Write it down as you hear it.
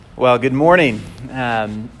Well, good morning.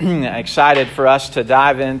 Excited for us to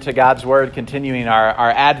dive into God's Word, continuing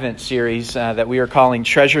our Advent series that we are calling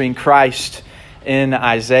Treasuring Christ in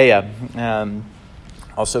Isaiah.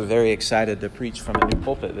 Also very excited to preach from a new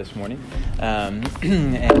pulpit this morning.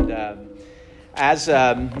 As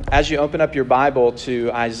you open up your Bible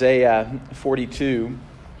to Isaiah 42,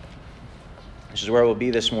 which is where we'll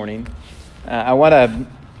be this morning, I want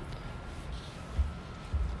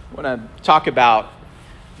to talk about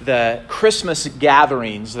the Christmas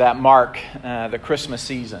gatherings that mark the Christmas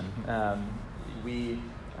season. We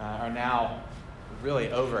are now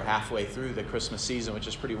really over halfway through the Christmas season, which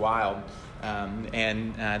is pretty wild.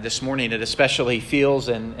 And this morning it especially feels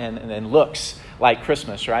and looks like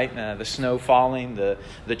Christmas, right? The snow falling,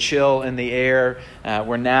 the chill in the air.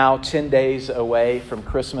 We're now 10 days away from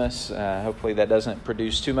Christmas. Hopefully that doesn't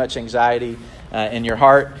produce too much anxiety in your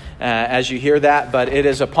heart as you hear that. But it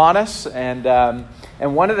is upon us.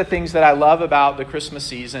 And one of the things that I love about the Christmas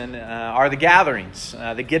season are the gatherings,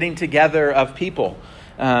 the getting together of people.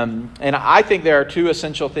 And I think there are two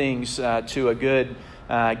essential things to a good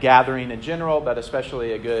gathering in general, but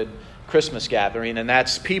especially a good Christmas gathering, and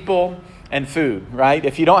that's people and food, right?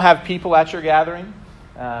 If you don't have people at your gathering,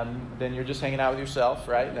 then you're just hanging out with yourself,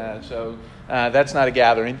 right? So that's not a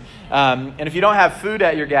gathering. And if you don't have food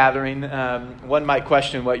at your gathering, one might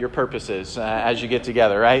question what your purpose is as you get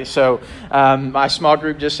together, right? So my small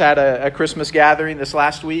group just had a Christmas gathering this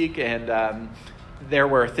last week, and there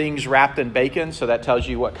were things wrapped in bacon, so that tells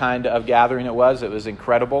you what kind of gathering it was. It was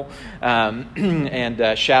incredible.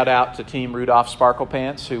 And shout out to Team Rudolph Sparkle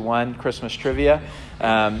Pants, who won Christmas trivia.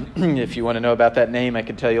 If you want to know about that name, I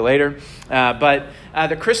can tell you later. But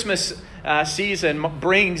the Christmas season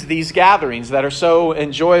brings these gatherings that are so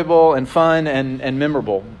enjoyable and fun and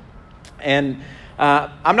memorable. And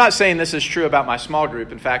I'm not saying this is true about my small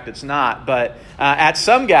group. In fact, it's not. But at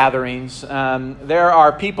some gatherings, there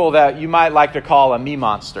are people that you might like to call a me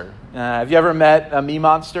monster. Have you ever met a me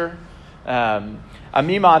monster? A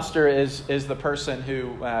me monster is the person who,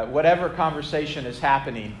 whatever conversation is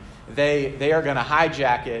happening, they are going to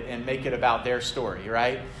hijack it and make it about their story,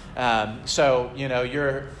 right? So,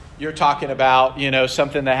 you're talking about,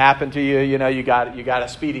 something that happened to you. You got a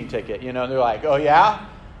speeding ticket. And they're like, oh, yeah?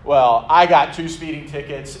 Well, I got 2 speeding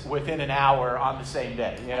tickets within an hour on the same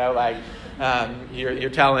day. You're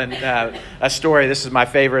telling a story. This is my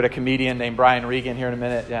favorite, a comedian named Brian Regan. Here in a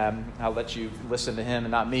minute, I'll let you listen to him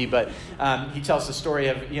and not me. But he tells the story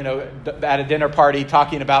of, at a dinner party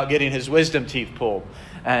talking about getting his wisdom teeth pulled.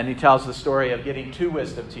 And he tells the story of getting 2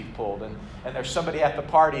 wisdom teeth pulled. And there's somebody at the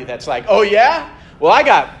party that's like, oh, yeah? Well, I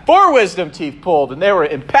got 4 wisdom teeth pulled, and they were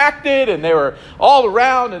impacted, and they were all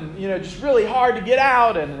around, and just really hard to get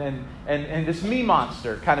out, and this me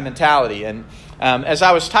monster kind of mentality. And as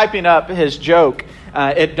I was typing up his joke,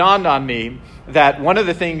 it dawned on me that one of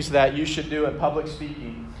the things that you should do in public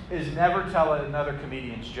speaking is never tell another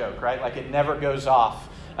comedian's joke, right? Like it never goes off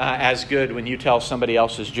as good when you tell somebody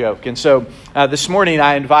else's joke. And so this morning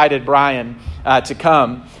I invited Brian to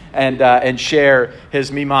come and share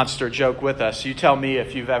his me monster joke with us. You tell me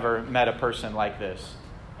if you've ever met a person like this.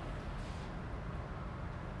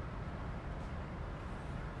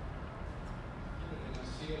 I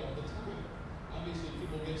see it all the time. Obviously,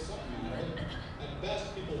 people get something out of it. At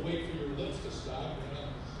best, people wait for your lips to stop.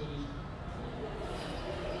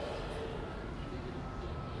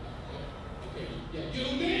 Okay, yeah, you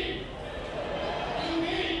me.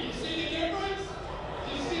 You see the difference?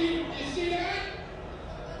 You see that?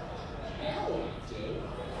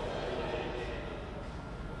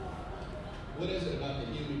 What is it about the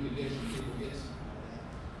human condition people get?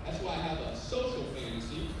 That's why I have a social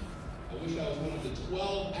fantasy. I wish I was one of the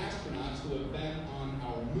 12 astronauts who have been on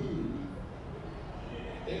our moon.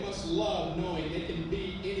 They must love knowing they can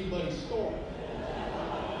be anybody's story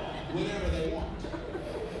whenever they want.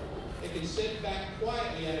 They can sit back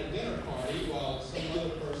quietly at a dinner party while some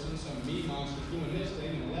other person, some me monster, is doing this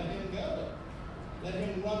thing and let him go. Let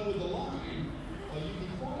him run with the line while you be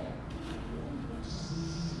quiet.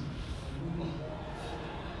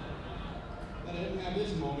 Let him have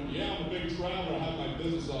his moment. Yeah, I'm a big traveler. I have my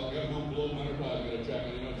business all. I got an envelope, enterprise. I got to check.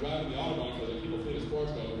 And driving the Autobahn because I keep a fleet of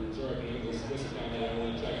sports cars over in Zurich. And this account that I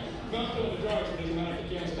want to check. Not still in the driver's condition. I have to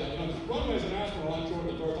cancel that. Runway's an astronaut. A lot short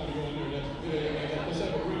the door time you go in there. Let's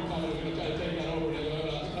have a green color. We're going to try to take that over.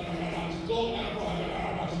 It's all enterprise.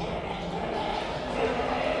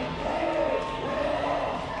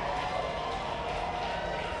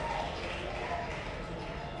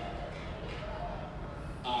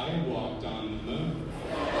 I walked on the moon.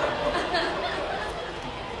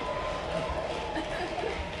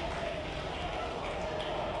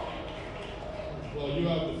 Well, you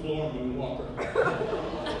have the Floorman Walker.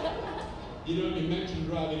 You know, you mentioned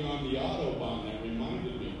driving on the Autobahn. That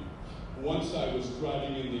reminded me. Once I was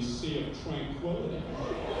driving in the Sea of Tranquility.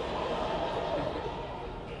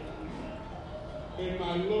 In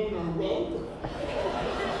my lunar rover.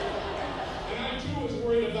 And I too was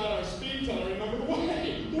worried about our speed till I remembered,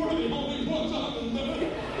 wait, we're the only ones on the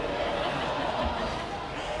moon.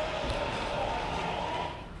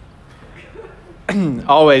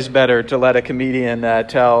 Always better to let a comedian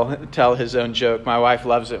tell his own joke. My wife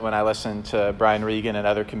loves it when I listen to Brian Regan and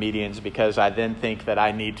other comedians, because I then think that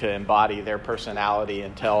I need to embody their personality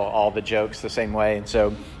and tell all the jokes the same way. And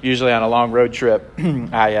so usually on a long road trip,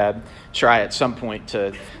 I try at some point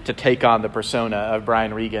to take on the persona of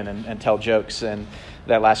Brian Regan and tell jokes. And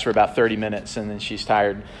that lasts for about 30 minutes, and then she's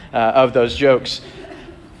tired of those jokes.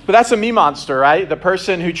 But that's a me monster, right? The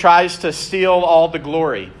person who tries to steal all the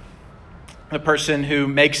glory. The person who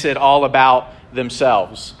makes it all about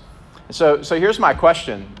themselves. So here's my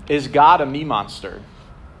question. Is God a me monster?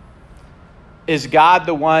 Is God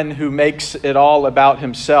the one who makes it all about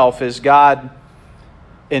himself? Is God,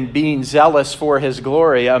 in being zealous for his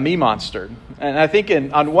glory, a me monster? And I think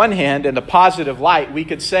on one hand, in the positive light, we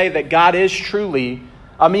could say that God is truly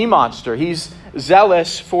a me monster. He's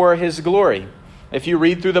zealous for his glory. If you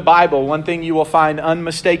read through the Bible, one thing you will find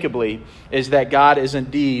unmistakably is that God is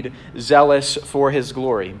indeed zealous for his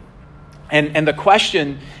glory. And the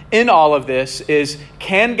question in all of this is,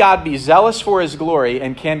 can God be zealous for his glory,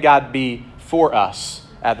 and can God be for us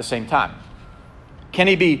at the same time? Can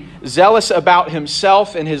he be zealous about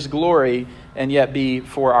himself and his glory and yet be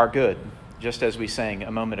for our good, just as we sang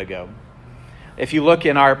a moment ago? If you look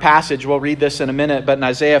in our passage, we'll read this in a minute, but in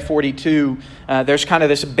Isaiah 42, there's kind of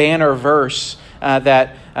this banner verse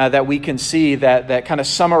that we can see that kind of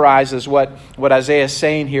summarizes what Isaiah is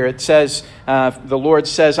saying here. It says, the Lord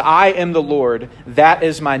says, I am the Lord, that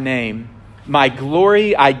is my name. My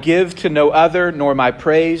glory I give to no other, nor my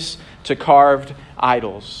praise to carved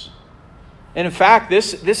idols. And in fact,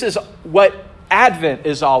 this is what Advent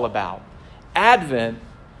is all about. Advent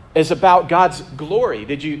is about God's glory.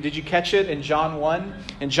 Did you catch it in John 1?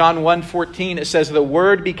 In John 1:14, it says, the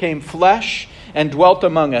Word became flesh and dwelt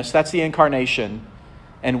among us. That's the incarnation.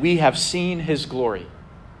 And we have seen his glory.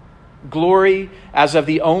 Glory as of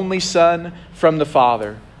the only Son from the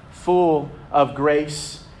Father, full of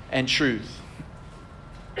grace and truth.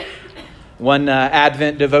 One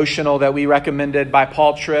Advent devotional that we recommended by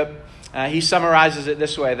Paul Tripp, he summarizes it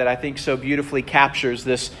this way that I think so beautifully captures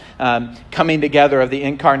this coming together of the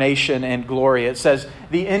incarnation and glory. It says,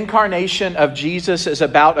 the incarnation of Jesus is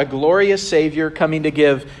about a glorious Savior coming to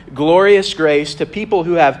give glorious grace to people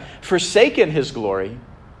who have forsaken his glory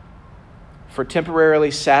for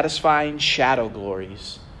temporarily satisfying shadow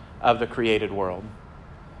glories of the created world.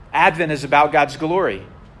 Advent is about God's glory.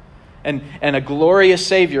 And a glorious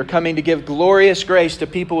Savior coming to give glorious grace to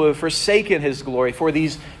people who have forsaken his glory for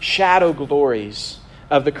these shadow glories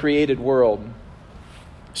of the created world.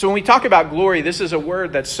 So when we talk about glory, this is a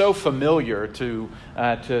word that's so familiar to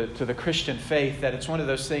the Christian faith that it's one of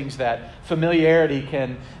those things that familiarity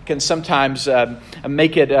can sometimes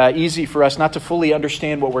make it easy for us not to fully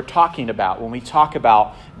understand what we're talking about when we talk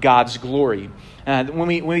about God's glory. When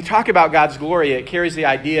we talk about God's glory, it carries the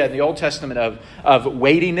idea in the Old Testament of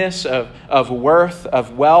weightiness, of worth,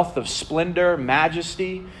 of wealth, of splendor,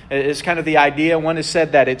 majesty. It's kind of the idea. One has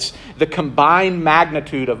said that it's the combined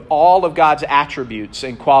magnitude of all of God's attributes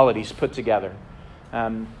and qualities put together.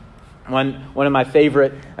 One of my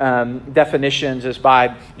favorite definitions is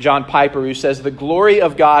by John Piper, who says, the glory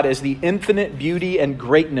of God is the infinite beauty and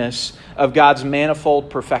greatness of God's manifold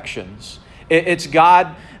perfections. It's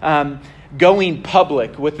God going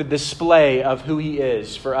public with the display of who he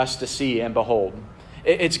is for us to see and behold.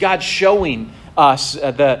 It's God showing us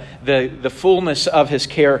the fullness of his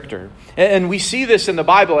character. And we see this in the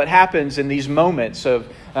Bible. It happens in these moments of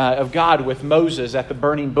God with Moses at the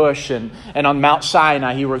burning bush, and on Mount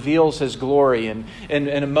Sinai he reveals his glory, and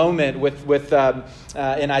in a moment with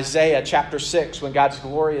in Isaiah chapter 6 when God's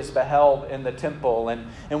glory is beheld in the temple,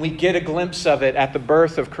 and we get a glimpse of it at the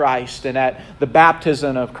birth of Christ and at the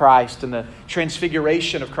baptism of Christ and the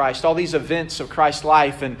transfiguration of Christ, all these events of Christ's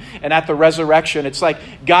life, and at the resurrection. It's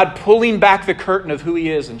like God pulling back the curtain of who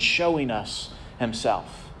he is and showing us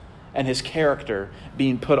himself and his character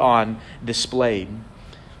being put on display.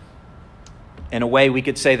 In a way, we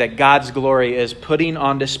could say that God's glory is putting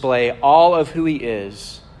on display all of who he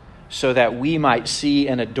is so that we might see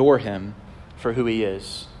and adore him for who he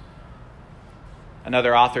is.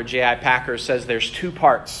 Another author, J.I. Packer, says there's two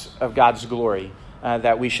parts of God's glory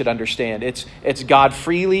that we should understand. It's God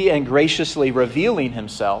freely and graciously revealing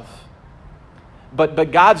himself,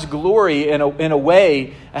 But God's glory in a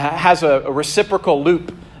way has a reciprocal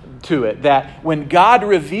loop to it, that when God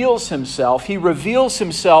reveals himself, he reveals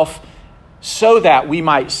himself so that we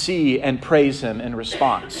might see and praise him in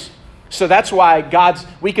response. So that's why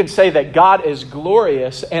we can say that God is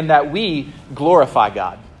glorious and that we glorify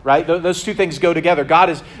God, right? Those two things go together. God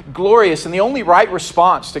is glorious, and the only right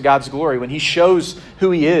response to God's glory when he shows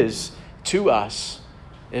who he is to us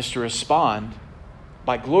is to respond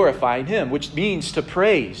by glorifying him, which means to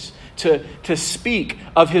praise, to speak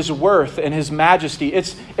of his worth and his majesty.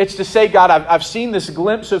 It's to say, God, I've seen this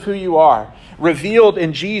glimpse of who you are, revealed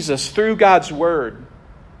in Jesus through God's word,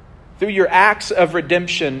 through your acts of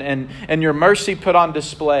redemption and your mercy put on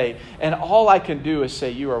display. And all I can do is say,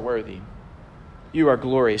 you are worthy. You are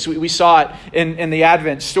glorious. We saw it in the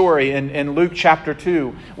Advent story in Luke chapter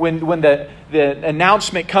 2, when the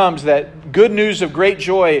announcement comes that good news of great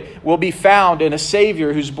joy will be found in a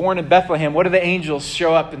Savior who's born in Bethlehem. What do the angels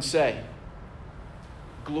show up and say?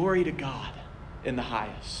 Glory to God in the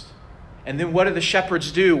highest. And then what do the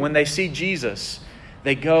shepherds do when they see Jesus?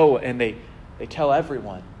 They go and they tell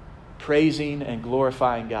everyone, praising and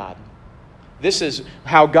glorifying God. This is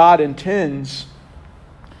how God intends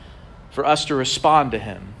for us to respond to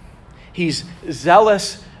him. He's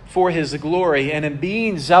zealous for his glory, and in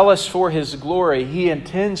being zealous for his glory, he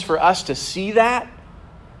intends for us to see that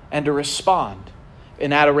and to respond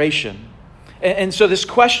in adoration. And so this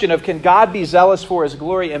question of can God be zealous for his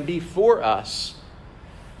glory and be for us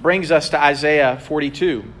brings us to Isaiah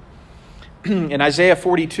 42. In Isaiah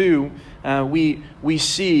 42, we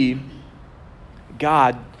see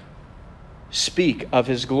God speak of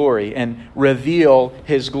his glory and reveal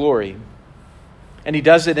his glory. And he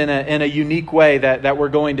does it in a unique way that we're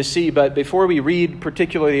going to see. But before we read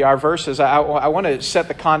particularly our verses, I want to set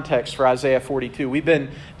the context for Isaiah 42. We've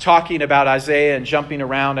been talking about Isaiah and jumping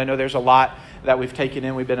around. I know there's a lot that we've taken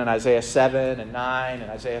in. We've been in Isaiah 7 and 9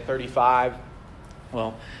 and Isaiah 35.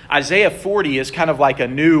 Well, Isaiah 40 is kind of like a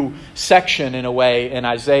new section in a way in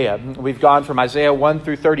Isaiah. We've gone from Isaiah 1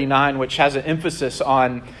 through 39, which has an emphasis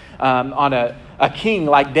on a king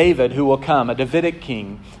like David who will come, a Davidic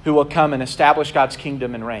king who will come and establish God's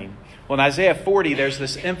kingdom and reign. Well, in Isaiah 40, there's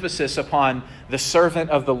this emphasis upon the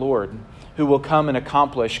servant of the Lord who will come and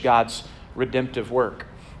accomplish God's redemptive work.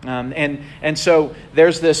 And so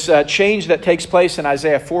there's this change that takes place in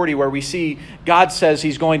Isaiah 40 where we see God says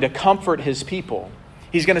he's going to comfort his people.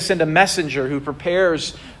 He's going to send a messenger who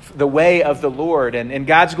prepares the way of the Lord. And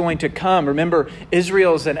God's going to come. Remember,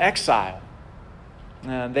 Israel's in exile.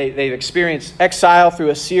 They've experienced exile through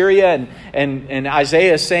Assyria. And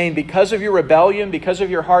Isaiah is saying, because of your rebellion, because of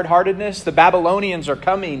your hard-heartedness, the Babylonians are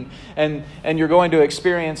coming and you're going to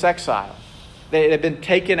experience exile. They've been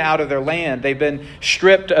taken out of their land. They've been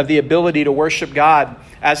stripped of the ability to worship God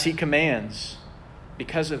as he commands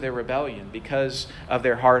because of their rebellion, because of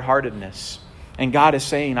their hard-heartedness. And God is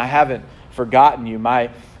saying, I haven't forgotten you. My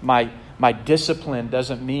discipline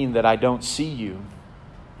doesn't mean that I don't see you.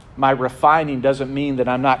 My refining doesn't mean that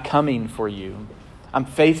I'm not coming for you. I'm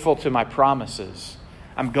faithful to my promises.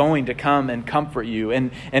 I'm going to come and comfort you.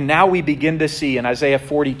 And now we begin to see in Isaiah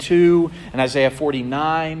 42 and Isaiah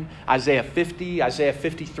 49, Isaiah 50, Isaiah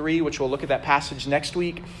 53, which we'll look at that passage next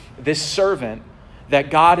week, this servant that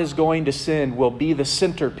God is going to send will be the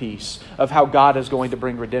centerpiece of how God is going to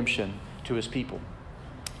bring redemption to his people.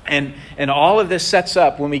 And all of this sets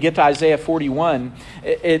up, when we get to Isaiah 41,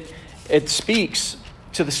 it speaks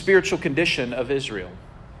to the spiritual condition of Israel.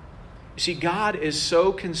 You see, God is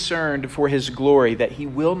so concerned for his glory that he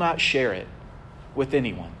will not share it with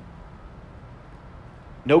anyone.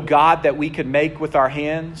 No God that we could make with our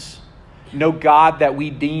hands, no God that we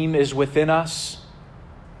deem is within us,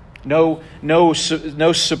 no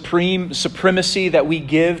supremacy that we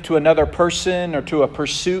give to another person or to a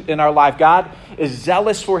pursuit in our life. God is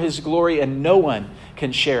zealous for his glory and no one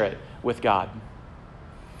can share it with God.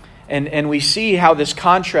 And we see how this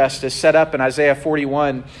contrast is set up in Isaiah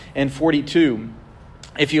 41 and 42.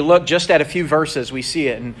 If you look just at a few verses, we see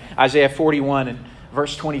it in Isaiah 41 and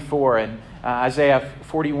verse 24 and Isaiah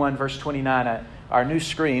 41 verse 29. Our new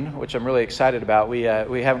screen, which I'm really excited about, we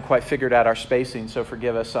haven't quite figured out our spacing, so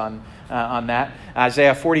forgive us on that.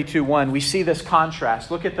 Isaiah 42:1, we see this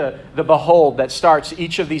contrast. Look at the behold that starts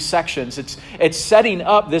each of these sections. It's setting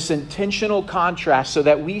up this intentional contrast so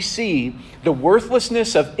that we see the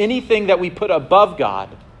worthlessness of anything that we put above God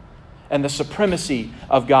and the supremacy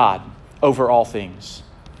of God over all things.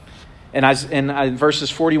 And in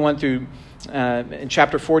verses 41 through in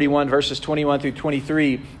chapter 41, verses 21 through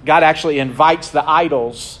 23, God actually invites the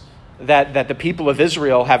idols that the people of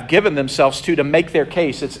Israel have given themselves to make their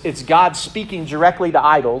case. It's God speaking directly to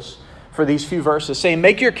idols, for these few verses, saying,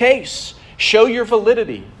 make your case, show your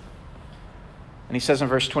validity. And he says in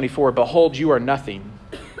verse 24, behold, you are nothing.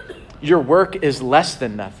 Your work is less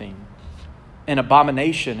than nothing. An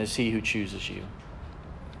abomination is he who chooses you.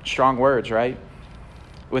 Strong words, right?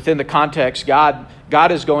 Within the context, God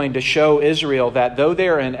is going to show Israel that though they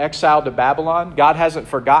are in exile to Babylon, God hasn't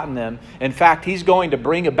forgotten them. In fact, he's going to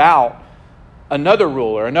bring about another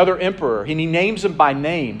ruler, another emperor. And he names him by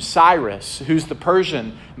name, Cyrus, who's the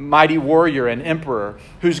Persian mighty warrior and emperor,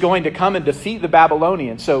 who's going to come and defeat the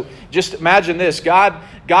Babylonians. So just imagine this. God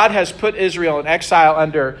has put Israel in exile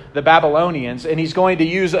under the Babylonians, and he's going to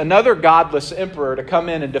use another godless emperor to come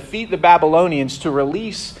in and defeat the Babylonians to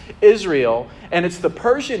release Israel. And it's the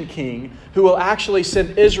Persian king who will actually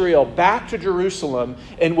send Israel back to Jerusalem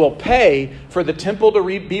and will pay for the temple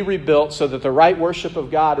to be rebuilt so that the right worship of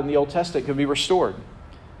God in the Old Testament can be restored.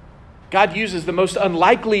 God uses the most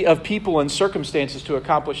unlikely of people and circumstances to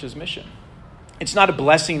accomplish his mission. It's not a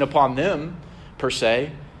blessing upon them, per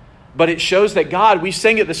se, but it shows that God, we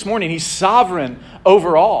sang it this morning, he's sovereign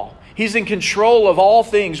over all. He's in control of all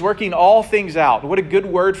things, working all things out. What a good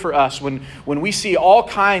word for us when we see all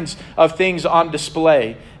kinds of things on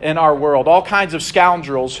display in our world, all kinds of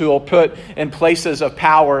scoundrels who will put in places of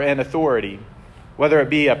power and authority, whether it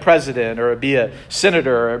be a president or it be a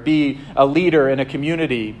senator or it be a leader in a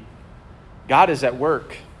community. God is at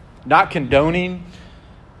work, not condoning,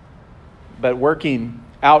 but working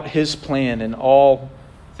out his plan in all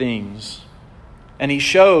things. And he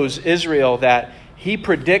shows Israel that he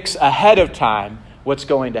predicts ahead of time what's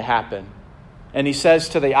going to happen. And he says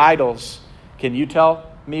to the idols, can you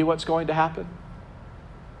tell me what's going to happen?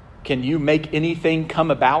 Can you make anything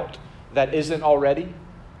come about that isn't already?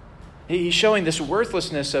 He's showing this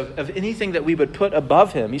worthlessness of anything that we would put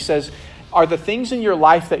above him. He says, are the things in your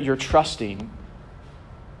life that you're trusting,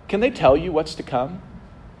 can they tell you what's to come?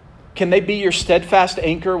 Can they be your steadfast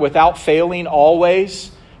anchor without failing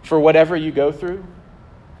always for whatever you go through?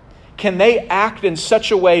 Can they act in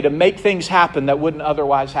such a way to make things happen that wouldn't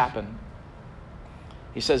otherwise happen?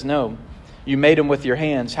 He says, no. You made them with your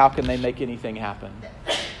hands. How can they make anything happen?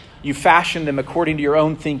 You fashioned them according to your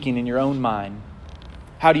own thinking and your own mind.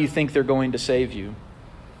 How do you think they're going to save you?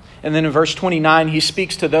 And then in verse 29, he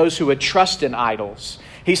speaks to those who would trust in idols.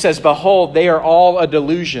 He says, behold, they are all a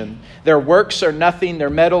delusion. Their works are nothing.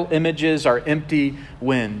 Their metal images are empty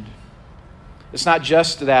wind. It's not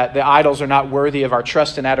just that the idols are not worthy of our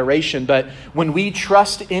trust and adoration, but when we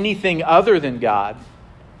trust anything other than God,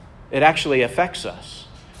 it actually affects us.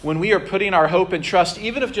 When we are putting our hope and trust,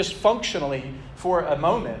 even if just functionally for a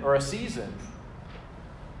moment or a season,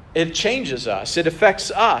 it changes us. It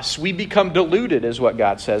affects us. We become deluded, is what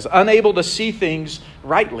God says, unable to see things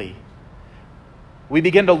rightly. We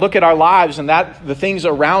begin to look at our lives and the things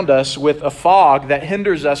around us with a fog that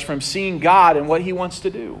hinders us from seeing God and what he wants to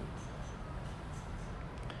do.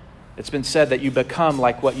 It's been said that you become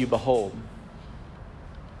like what you behold.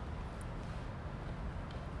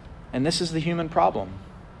 And this is the human problem.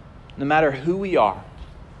 No matter who we are,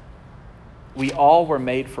 we all were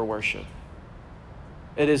made for worship.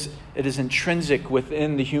 It is intrinsic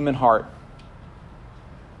within the human heart.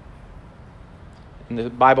 And the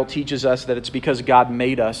Bible teaches us that it's because God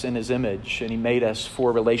made us in his image and he made us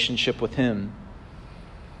for relationship with him.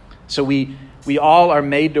 So we all are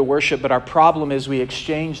made to worship, but our problem is we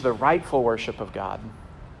exchange the rightful worship of God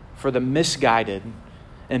for the misguided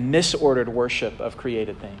and misordered worship of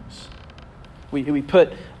created things. We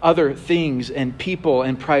put other things and people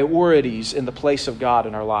and priorities in the place of God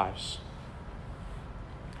in our lives.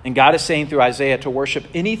 And God is saying through Isaiah to worship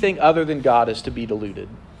anything other than God is to be deluded.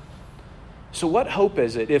 So what hope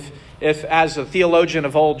is it if as a theologian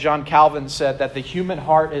of old, John Calvin said that the human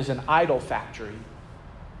heart is an idol factory,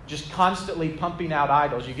 just constantly pumping out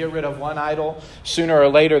idols. You get rid of one idol, sooner or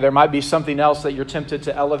later there might be something else that you're tempted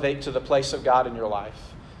to elevate to the place of God in your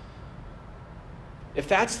life. If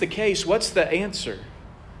that's the case, what's the answer?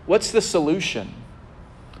 What's the solution?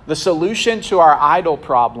 The solution to our idol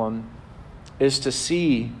problem is to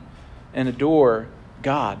see and adore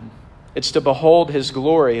God. It's to behold his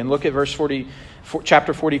glory. And look at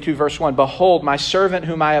chapter 42, verse 1. Behold, my servant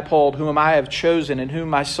whom I uphold, whom I have chosen, in whom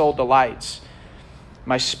my soul delights.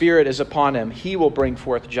 My spirit is upon him. He will bring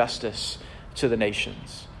forth justice to the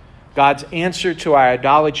nations. God's answer to our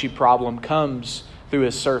idolatry problem comes through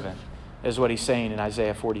his servant, is what he's saying in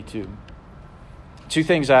Isaiah 42. Two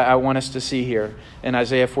things I want us to see here in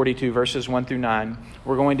Isaiah 42, verses 1 through 9.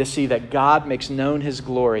 We're going to see that God makes known his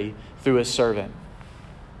glory through his servant.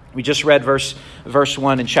 We just read verse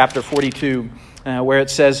 1 in chapter 42 where it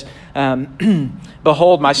says,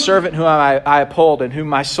 Behold, my servant whom I uphold and whom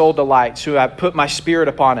my soul delights, who I put my spirit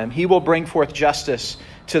upon him. He will bring forth justice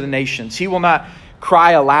to the nations. He will not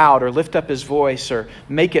cry aloud or lift up his voice or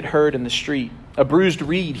make it heard in the street. A bruised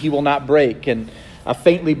reed he will not break, and a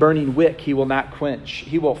faintly burning wick he will not quench.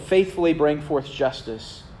 He will faithfully bring forth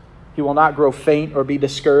justice. He will not grow faint or be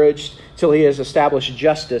discouraged till he has established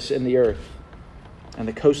justice in the earth, and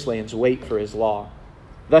the coastlands wait for his law.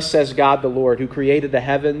 Thus says God the Lord, who created the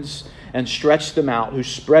heavens and stretched them out, who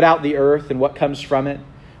spread out the earth and what comes from it,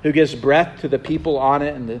 who gives breath to the people on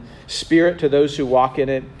it and the spirit to those who walk in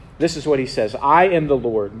it. This is what he says: I am the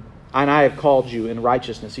Lord, and I have called you in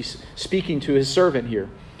righteousness. He's speaking to his servant here.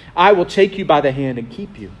 I will take you by the hand and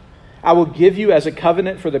keep you. I will give you as a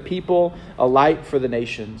covenant for the people, a light for the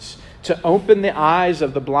nations, to open the eyes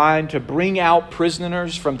of the blind, to bring out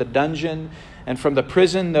prisoners from the dungeon, and from the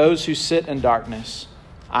prison those who sit in darkness.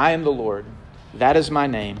 I am the Lord. That is my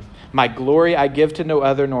name. My glory I give to no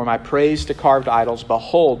other, nor my praise to carved idols.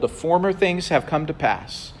 Behold, the former things have come to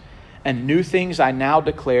pass, and new things I now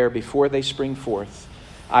declare before they spring forth.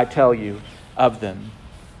 I tell you of them.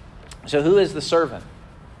 So who is the servant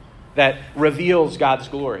that reveals God's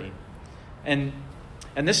glory? And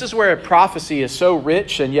this is where prophecy is so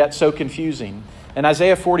rich and yet so confusing. In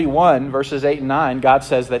Isaiah 41, verses 8 and 9, God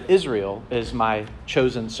says that Israel is my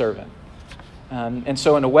chosen servant. And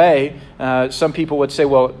so in a way, some people would say,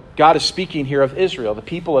 well, God is speaking here of Israel. The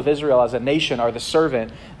people of Israel as a nation are the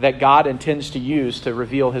servant that God intends to use to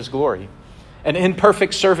reveal his glory. An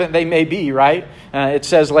imperfect servant they may be, right? It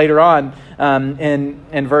says later on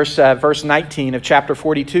in verse 19 of chapter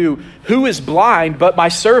 42, who is blind but my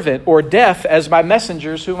servant, or deaf as my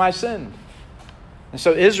messengers whom I send? And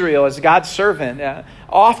so Israel, as God's servant,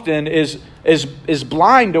 often is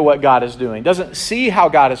blind to what God is doing, doesn't see how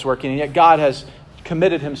God is working, and yet God has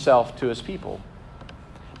committed himself to his people.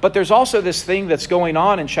 But there's also this thing that's going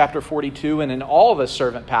on in chapter 42 and in all the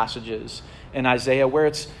servant passages in Isaiah, where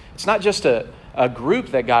it's not just a group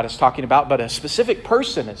that God is talking about, but a specific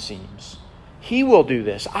person, it seems. He will do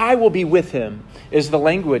this. I will be with him, is the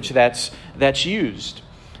language that's used.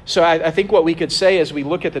 So I think what we could say as we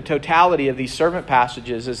look at the totality of these servant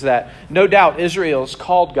passages is that no doubt Israel is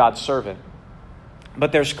called God's servant.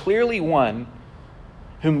 But there's clearly one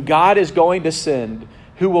whom God is going to send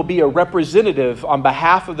who will be a representative on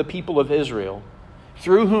behalf of the people of Israel,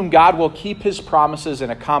 through whom God will keep his promises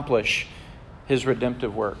and accomplish his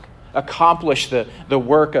redemptive work. Accomplish the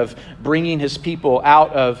work of bringing his people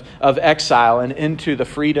out of exile and into the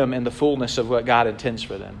freedom and the fullness of what God intends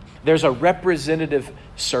for them. There's a representative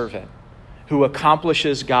servant who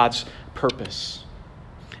accomplishes God's purpose.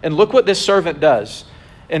 And look what this servant does.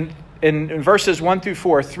 In verses 1 through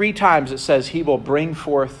 4, 3 times it says he will bring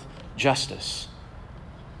forth justice.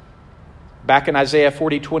 Back in Isaiah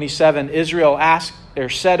 40:27, Israel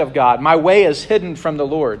said of God, my way is hidden from the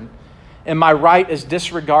Lord, and my right is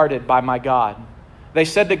disregarded by my God. They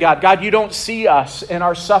said to God, God, you don't see us in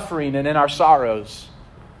our suffering and in our sorrows.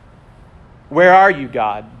 Where are you,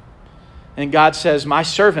 God? And God says, my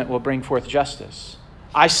servant will bring forth justice.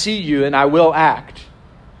 I see you and I will act.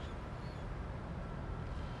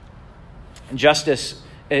 And justice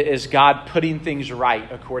is God putting things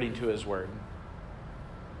right according to his word.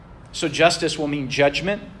 So justice will mean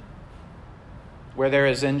judgment where there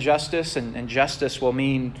is injustice, and justice will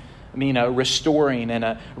mean a restoring and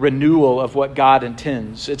a renewal of what God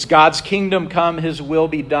intends. It's God's kingdom come, his will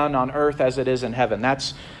be done on earth as it is in heaven.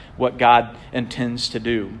 That's what God intends to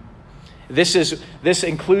do. This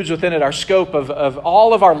includes within it our scope of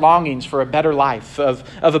all of our longings for a better life, of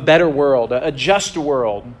a better world, a just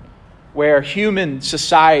world where human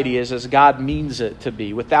society is as God means it to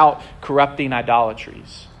be, without corrupting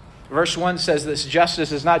idolatries. Verse 1 says this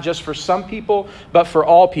justice is not just for some people, but for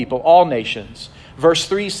all people, all nations. Verse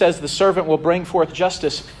 3 says the servant will bring forth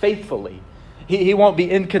justice faithfully. He won't be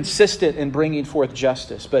inconsistent in bringing forth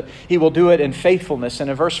justice, but he will do it in faithfulness. And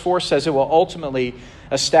in verse 4 says it will ultimately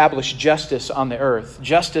establish justice on the earth.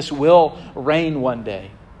 Justice will reign one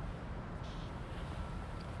day.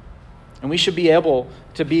 And we should be able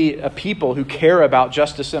to be a people who care about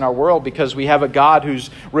justice in our world because we have a God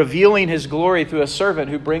who's revealing his glory through a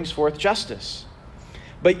servant who brings forth justice.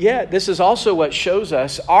 But yet, this is also what shows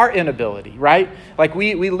us our inability, right? Like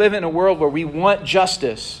we live in a world where we want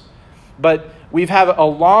justice, but we've had a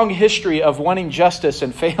long history of wanting justice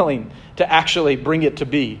and failing to actually bring it to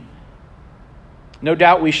be. No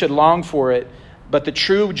doubt we should long for it, but the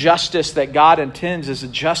true justice that God intends is a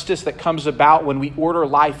justice that comes about when we order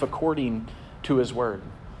life according to his word,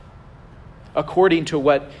 according to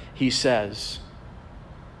what he says.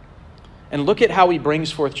 And look at how he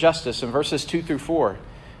brings forth justice in verses 2 through 4.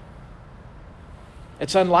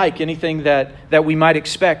 It's unlike anything that we might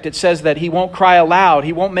expect. It says that he won't cry aloud.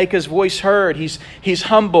 He won't make his voice heard. He's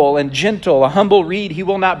humble and gentle. A humble reed he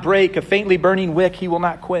will not break. A faintly burning wick he will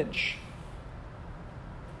not quench.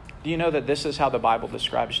 Do you know that this is how the Bible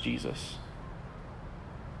describes Jesus?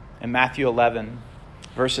 In Matthew 11,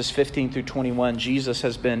 verses 15 through 21, Jesus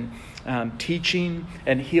has been teaching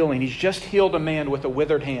and healing. He's just healed a man with a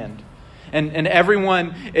withered hand. And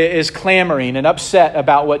everyone is clamoring and upset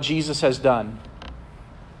about what Jesus has done.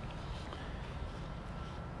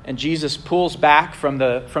 And Jesus pulls back from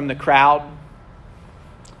the crowd.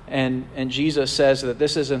 And Jesus says that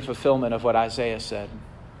this is in fulfillment of what Isaiah said.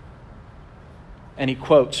 And he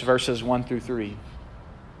quotes verses 1 through 3.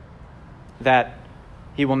 That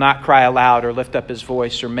he will not cry aloud or lift up his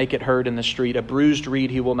voice or make it heard in the street. A bruised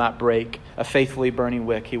reed he will not break. A faithfully burning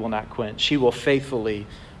wick he will not quench. He will faithfully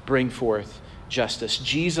bring forth justice.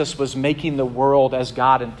 Jesus was making the world as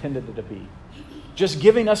God intended it to be. Just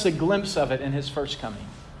giving us a glimpse of it in his first coming.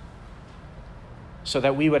 So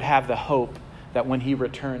that we would have the hope that when he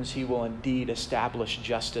returns, he will indeed establish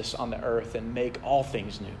justice on the earth and make all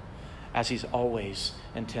things new, as he's always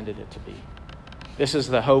intended it to be. This is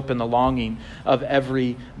the hope and the longing of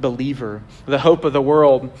every believer. The hope of the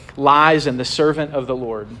world lies in the servant of the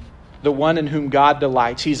Lord, the one in whom God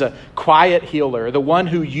delights. He's a quiet healer, the one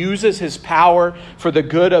who uses his power for the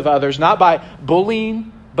good of others, not by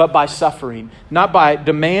bullying, but by suffering, not by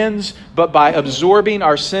demands, but by absorbing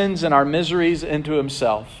our sins and our miseries into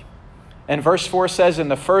himself. And verse 4 says, "In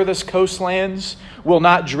the furthest coastlands will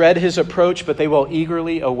not dread his approach, but they will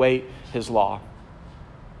eagerly await his law."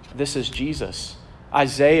 This is Jesus.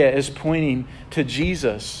 Isaiah is pointing to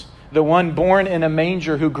Jesus, the one born in a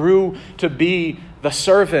manger who grew to be the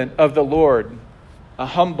servant of the Lord, a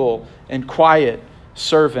humble and quiet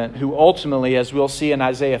servant who ultimately, as we'll see in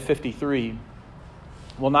Isaiah 53,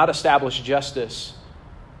 will not establish justice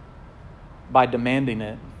by demanding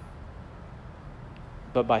it,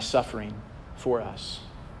 but by suffering for us.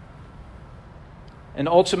 And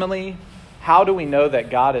ultimately, how do we know that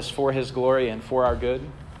God is for his glory and for our good?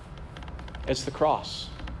 It's the cross.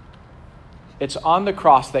 It's on the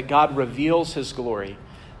cross that God reveals his glory,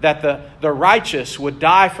 that the righteous would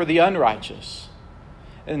die for the unrighteous.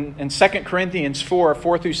 In 2 Corinthians 4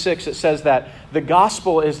 through 6, it says that the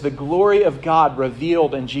gospel is the glory of God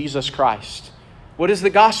revealed in Jesus Christ. What is the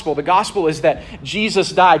gospel? The gospel is that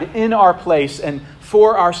Jesus died in our place and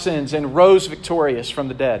for our sins and rose victorious from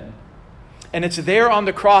the dead. And it's there on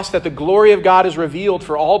the cross that the glory of God is revealed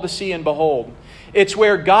for all to see and behold. It's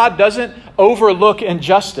where God doesn't overlook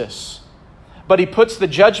injustice, but he puts the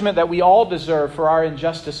judgment that we all deserve for our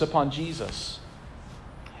injustice upon Jesus.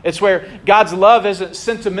 It's where God's love isn't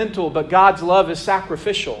sentimental, but God's love is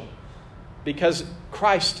sacrificial, because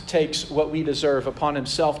Christ takes what we deserve upon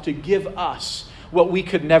himself to give us what we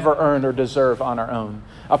could never earn or deserve on our own.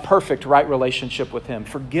 A perfect right relationship with him,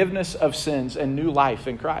 forgiveness of sins, and new life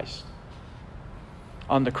in Christ.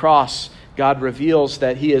 On the cross, God reveals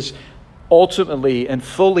that he is ultimately and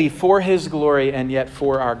fully for his glory and yet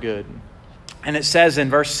for our good. And it says in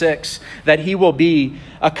verse 6 that he will be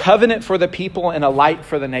a covenant for the people and a light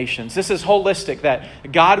for the nations. This is holistic,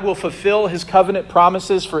 that God will fulfill his covenant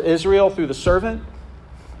promises for Israel through the servant,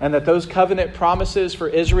 and that those covenant promises for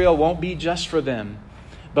Israel won't be just for them.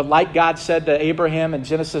 But like God said to Abraham in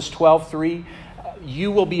Genesis 12:3,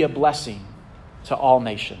 you will be a blessing to all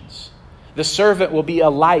nations. The servant will be a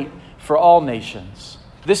light for all nations.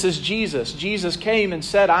 This is Jesus. Jesus came and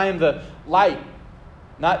said, I am the light,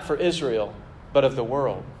 not for Israel, but of the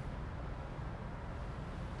world.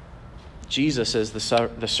 Jesus is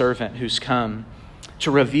the servant who's come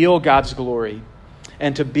to reveal God's glory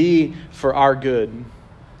and to be for our good.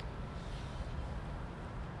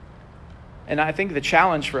 And I think the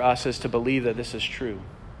challenge for us is to believe that this is true.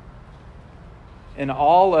 In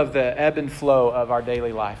all of the ebb and flow of our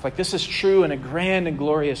daily life. Like, this is true in a grand and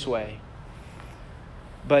glorious way.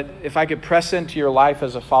 But if I could press into your life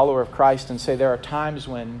as a follower of Christ and say there are times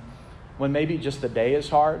when maybe just the day is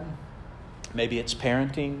hard, maybe it's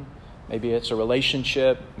parenting, maybe it's a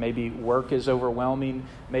relationship, maybe work is overwhelming,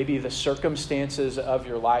 maybe the circumstances of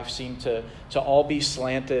your life seem to all be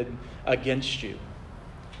slanted against you.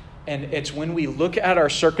 And it's when we look at our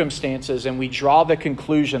circumstances and we draw the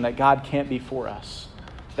conclusion that God can't be for us,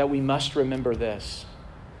 that we must remember this.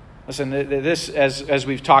 Listen, this, as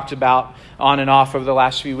we've talked about on and off over the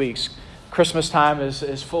last few weeks, Christmas time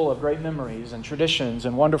is full of great memories and traditions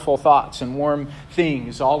and wonderful thoughts and warm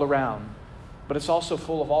things all around. But it's also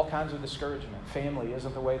full of all kinds of discouragement. Family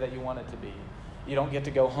isn't the way that you want it to be. You don't get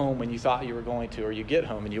to go home when you thought you were going to, or you get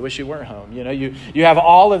home and you wish you weren't home. You have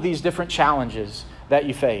all of these different challenges that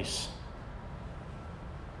you face.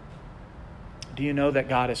 Do you know that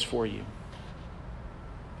God is for you?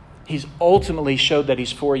 He's ultimately showed that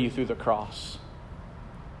He's for you through the cross.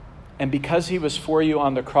 And because He was for you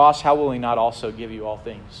on the cross, how will He not also give you all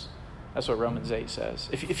things? That's what Romans 8 says.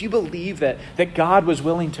 If you believe that God was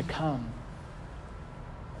willing to come,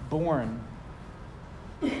 born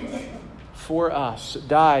for us,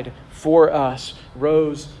 died for us,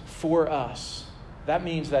 rose for us, that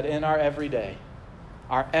means that in our everyday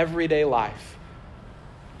life,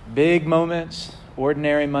 big moments,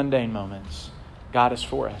 ordinary, mundane moments, God is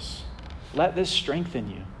for us. Let this strengthen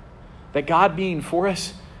you. That God being for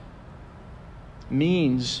us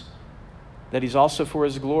means that He's also for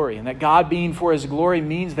His glory. And that God being for His glory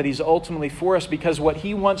means that He's ultimately for us, because what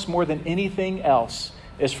He wants more than anything else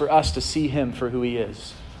is for us to see Him for who He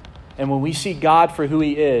is. And when we see God for who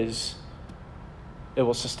He is, it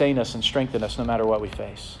will sustain us and strengthen us no matter what we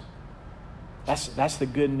face. That's the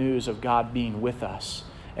good news of God being with us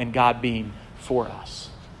and God being for us.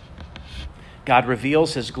 God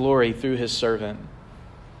reveals His glory through His servant.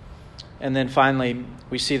 And then finally,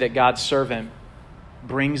 we see that God's servant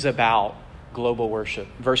brings about global worship.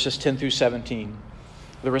 Verses 10 through 17.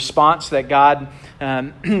 The response to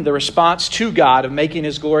God of making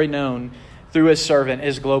His glory known through His servant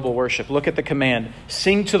is global worship. Look at the command.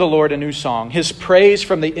 Sing to the Lord a new song, His praise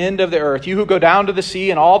from the end of the earth. You who go down to the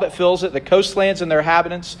sea and all that fills it, the coastlands and their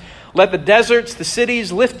inhabitants. Let the deserts, the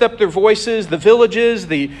cities lift up their voices. The villages,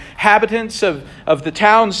 the inhabitants of the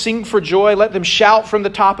towns sing for joy. Let them shout from the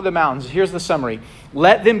top of the mountains. Here's the summary.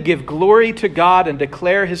 Let them give glory to God and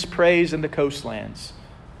declare His praise in the coastlands.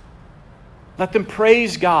 Let them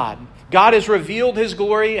praise God. God has revealed His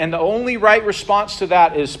glory, and the only right response to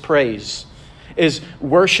that is praise. Is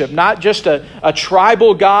worship. Not just a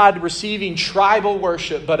tribal God receiving tribal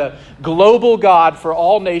worship, but a global God for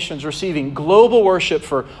all nations receiving global worship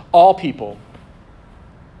for all people.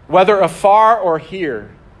 Whether afar or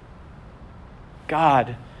here,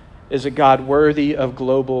 God is a God worthy of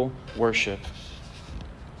global worship.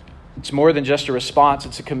 It's more than just a response,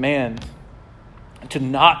 it's a command. To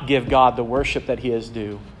not give God the worship that He is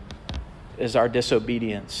due is our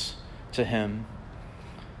disobedience to Him.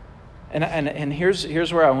 And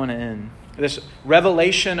here's where I want to end. This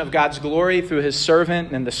revelation of God's glory through His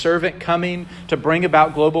servant and the servant coming to bring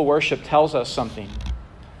about global worship tells us something.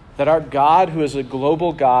 That our God, who is a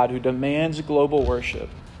global God, who demands global worship,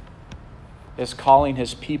 is calling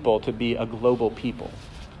His people to be a global people.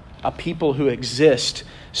 A people who exist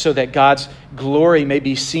so that God's glory may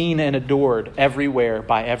be seen and adored everywhere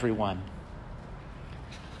by everyone.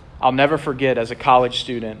 I'll never forget, as a college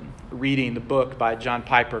student, reading the book by John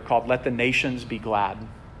Piper called Let the Nations Be Glad.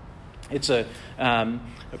 It's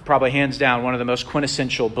probably hands down one of the most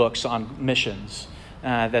quintessential books on missions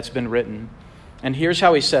that's been written. And here's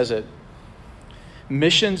how he says it.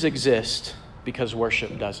 Missions exist because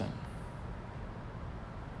worship doesn't.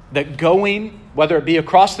 That going, whether it be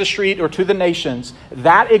across the street or to the nations,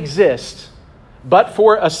 that exists but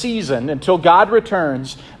for a season until God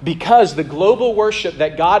returns, because the global worship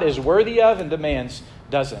that God is worthy of and demands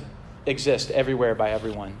doesn't exist everywhere by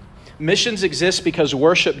everyone. Missions exist because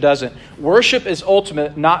worship doesn't. Worship is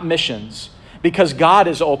ultimate, not missions, because God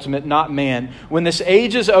is ultimate, not man. When this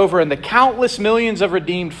age is over and the countless millions of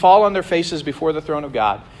redeemed fall on their faces before the throne of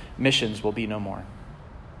God, missions will be no more.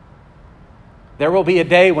 There will be a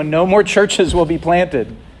day when no more churches will be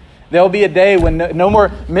planted. There will be a day when no more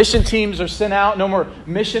mission teams are sent out, no more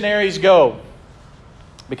missionaries go.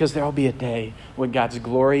 Because there will be a day when God's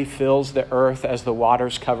glory fills the earth as the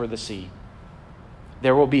waters cover the sea.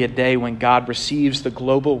 There will be a day when God receives the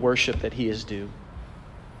global worship that He is due.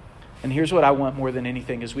 And here's what I want more than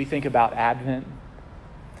anything as we think about Advent.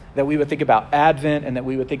 That we would think about Advent and that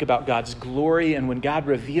we would think about God's glory. And when God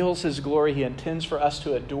reveals His glory, He intends for us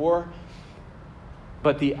to adore.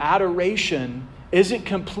 But the adoration isn't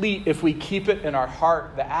complete if we keep it in our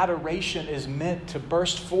heart. The adoration is meant to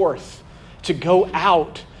burst forth, to go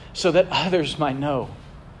out so that others might know.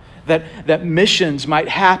 That missions might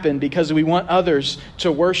happen because we want others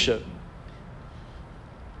to worship.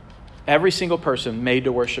 Every single person made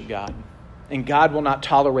to worship God. And God will not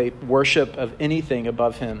tolerate worship of anything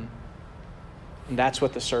above Him. And that's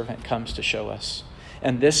what the servant comes to show us.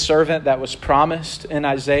 And this servant that was promised in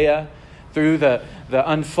Isaiah, through the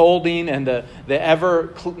unfolding and the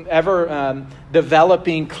ever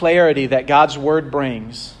developing clarity that God's word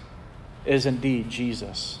brings, is indeed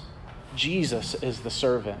Jesus. Jesus is the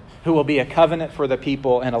servant who will be a covenant for the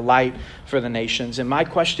people and a light for the nations. And my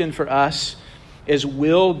question for us is,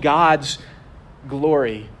 will God's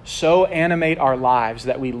glory so animate our lives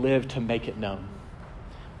that we live to make it known?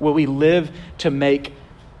 Will we live to make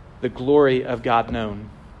the glory of God known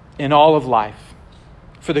in all of life,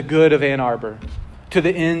 for the good of Ann Arbor, to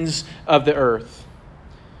the ends of the earth?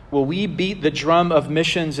 Will we beat the drum of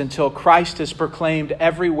missions until Christ is proclaimed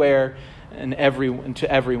everywhere and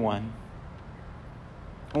to everyone?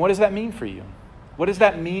 And what does that mean for you? What does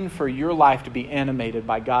that mean for your life to be animated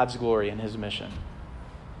by God's glory and His mission?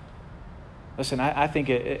 Listen, I think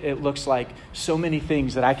it looks like so many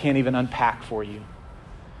things that I can't even unpack for you.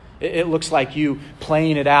 It looks like you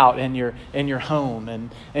playing it out in your home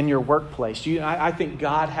and in your workplace. I think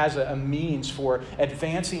God has a means for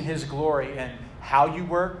advancing His glory in how you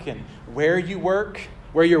work and where you work,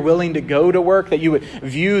 where you're willing to go to work, that you would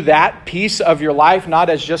view that piece of your life not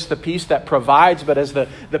as just the piece that provides, but as the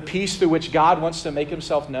piece through which God wants to make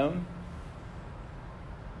Himself known.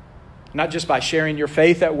 Not just by sharing your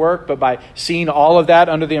faith at work, but by seeing all of that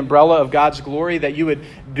under the umbrella of God's glory, that you would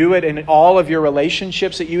do it in all of your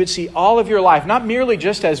relationships, that you would see all of your life, not merely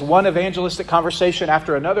just as one evangelistic conversation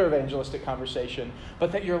after another evangelistic conversation,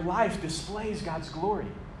 but that your life displays God's glory.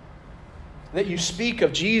 That you speak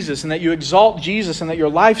of Jesus and that you exalt Jesus and that your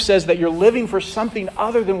life says that you're living for something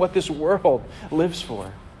other than what this world lives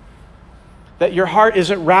for. That your heart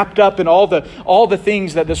isn't wrapped up in all the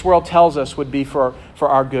things that this world tells us would be for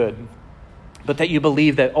our good, but that you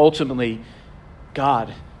believe that ultimately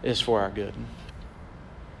God is for our good.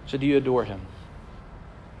 So do you adore Him?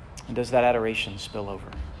 And does that adoration spill over?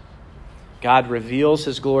 God reveals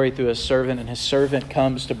His glory through His servant, and His servant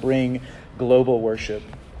comes to bring global worship.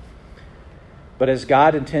 But as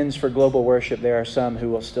God intends for global worship, there are some who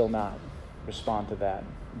will still not respond to that.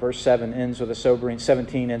 Verse 17 ends with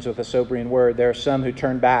a sobering word. There are some who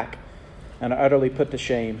turn back and are utterly put to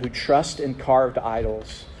shame, who trust in carved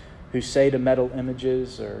idols, who say to metal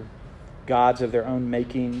images or gods of their own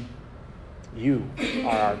making, "You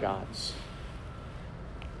are our gods."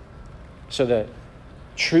 So the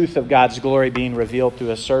truth of God's glory being revealed through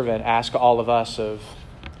a servant asks all of us of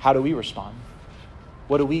how do we respond?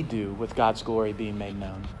 What do we do with God's glory being made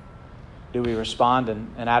known? Do we respond in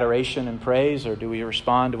adoration and praise, or do we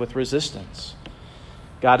respond with resistance?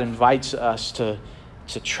 God invites us to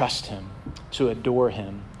trust Him, to adore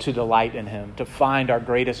Him, to delight in Him, to find our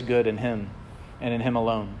greatest good in Him and in Him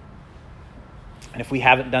alone. And if we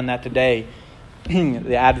haven't done that today,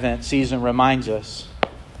 the Advent season reminds us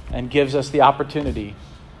and gives us the opportunity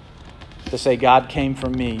to say, God came for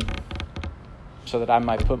me so that I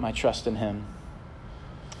might put my trust in Him.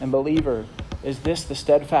 And believer, is this the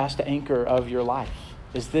steadfast anchor of your life?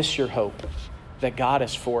 Is this your hope? That God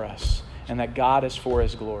is for us and that God is for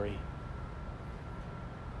His glory?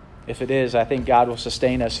 If it is, I think God will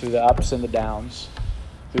sustain us through the ups and the downs,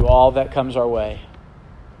 through all that comes our way.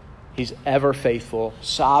 He's ever faithful,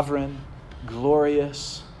 sovereign,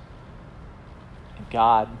 glorious, and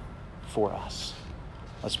God for us.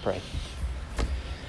 Let's pray.